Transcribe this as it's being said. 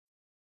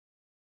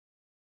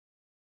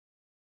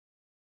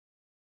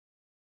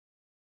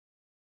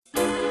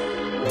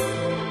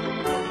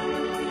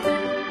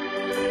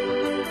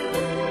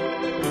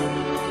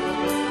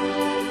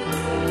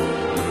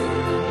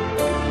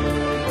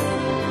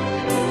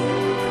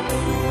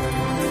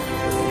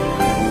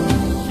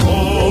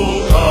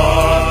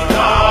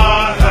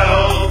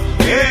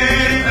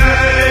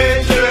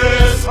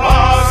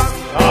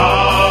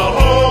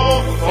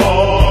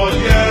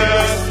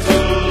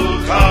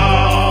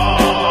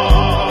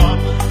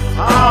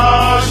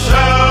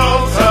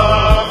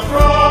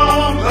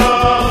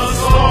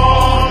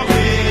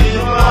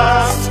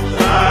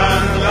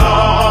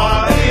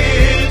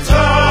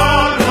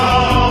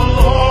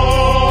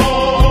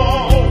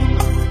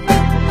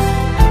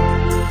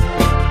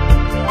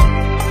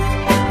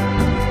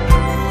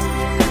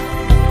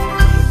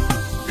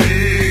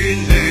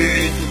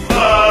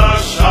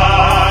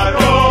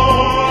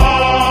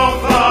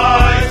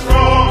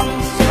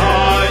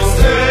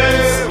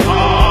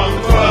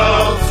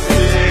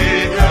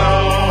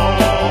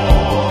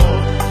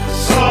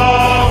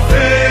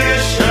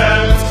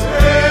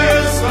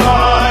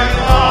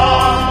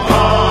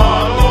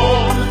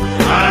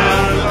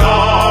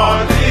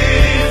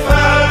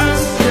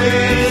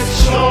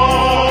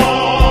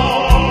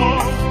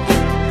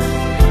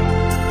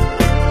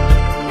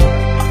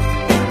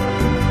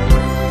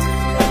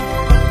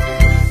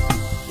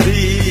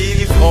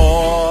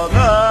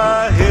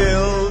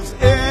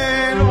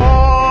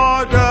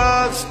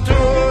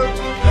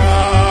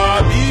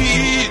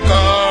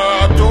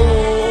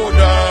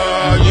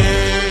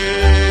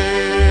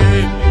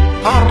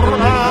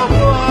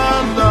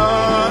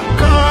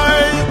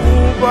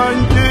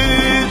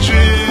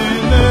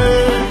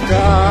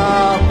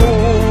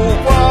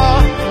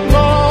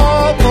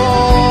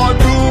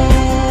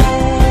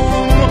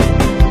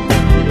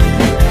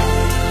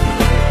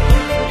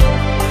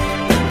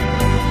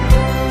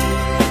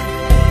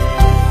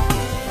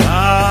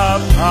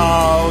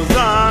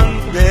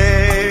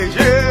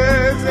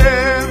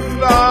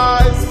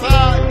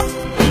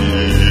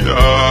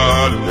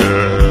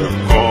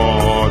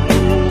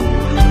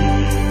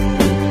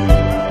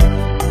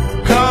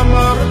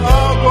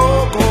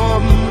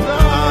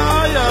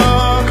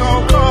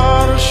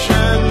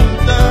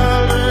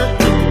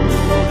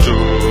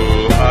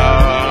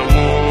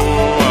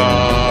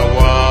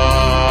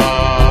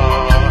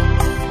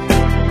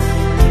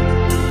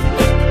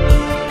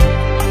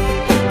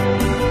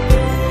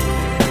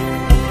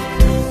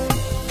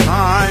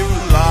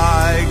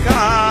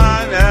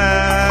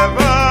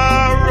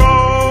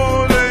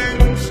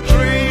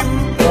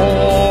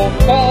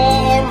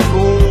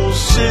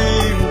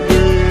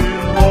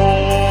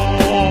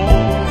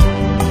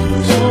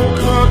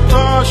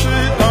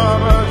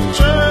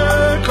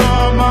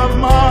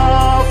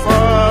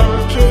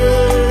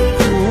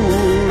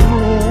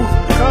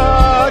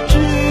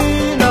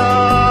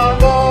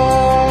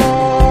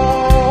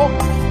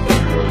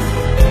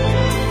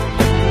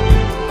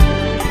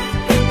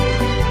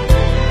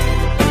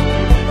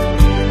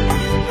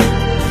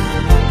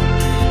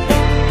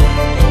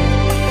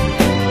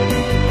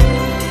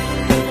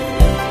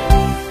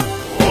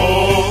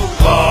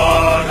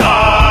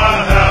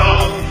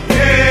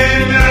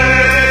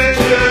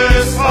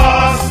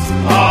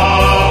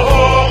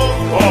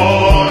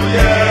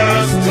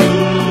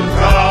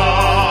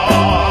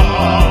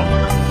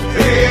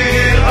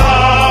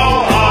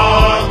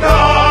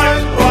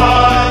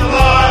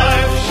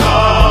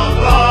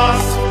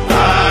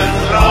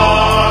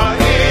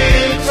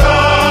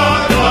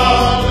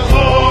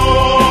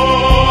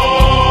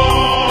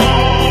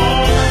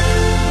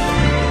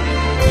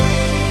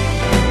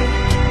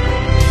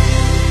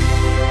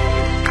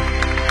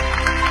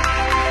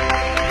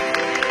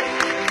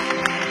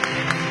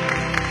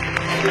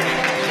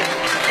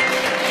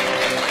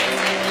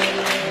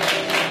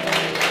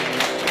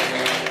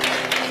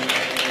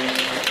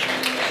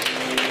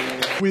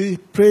We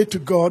pray to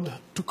God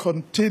to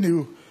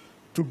continue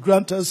to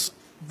grant us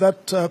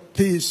that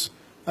peace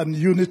and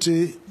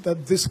unity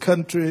that this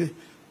country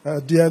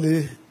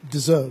dearly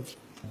deserves.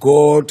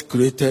 God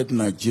created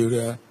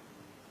Nigeria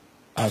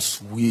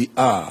as we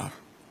are,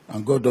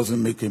 and God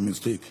doesn't make a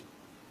mistake.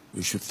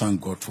 We should thank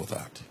God for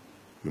that.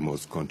 We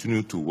must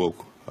continue to work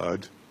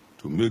hard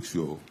to make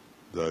sure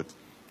that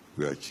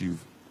we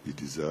achieve the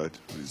desired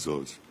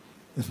results.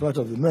 In spite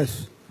of the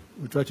mess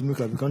we try to make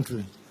of the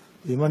country,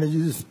 He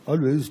manages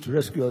always to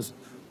rescue us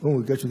when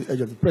we get to the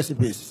edge of the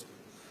precipice,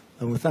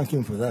 and we thank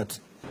Him for that.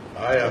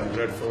 I am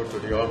grateful to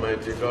the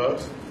Almighty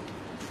God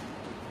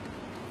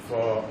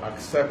for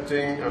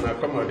accepting and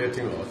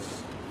accommodating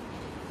us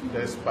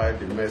despite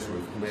the mess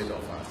we've made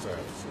of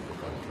ourselves in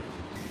the country.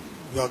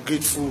 We are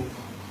grateful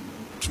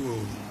to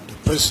the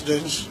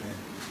President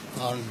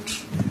and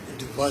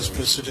the Vice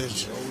President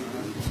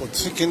for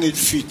thinking it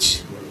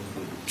fit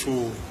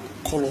to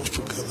call us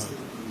together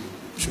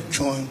to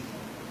join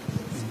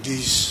in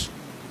this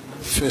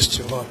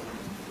festival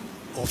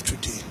of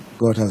today.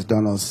 God has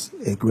done us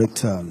a great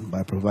turn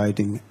by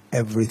providing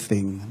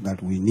everything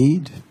that we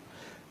need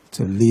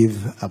to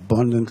live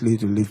abundantly,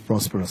 to live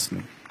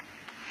prosperously.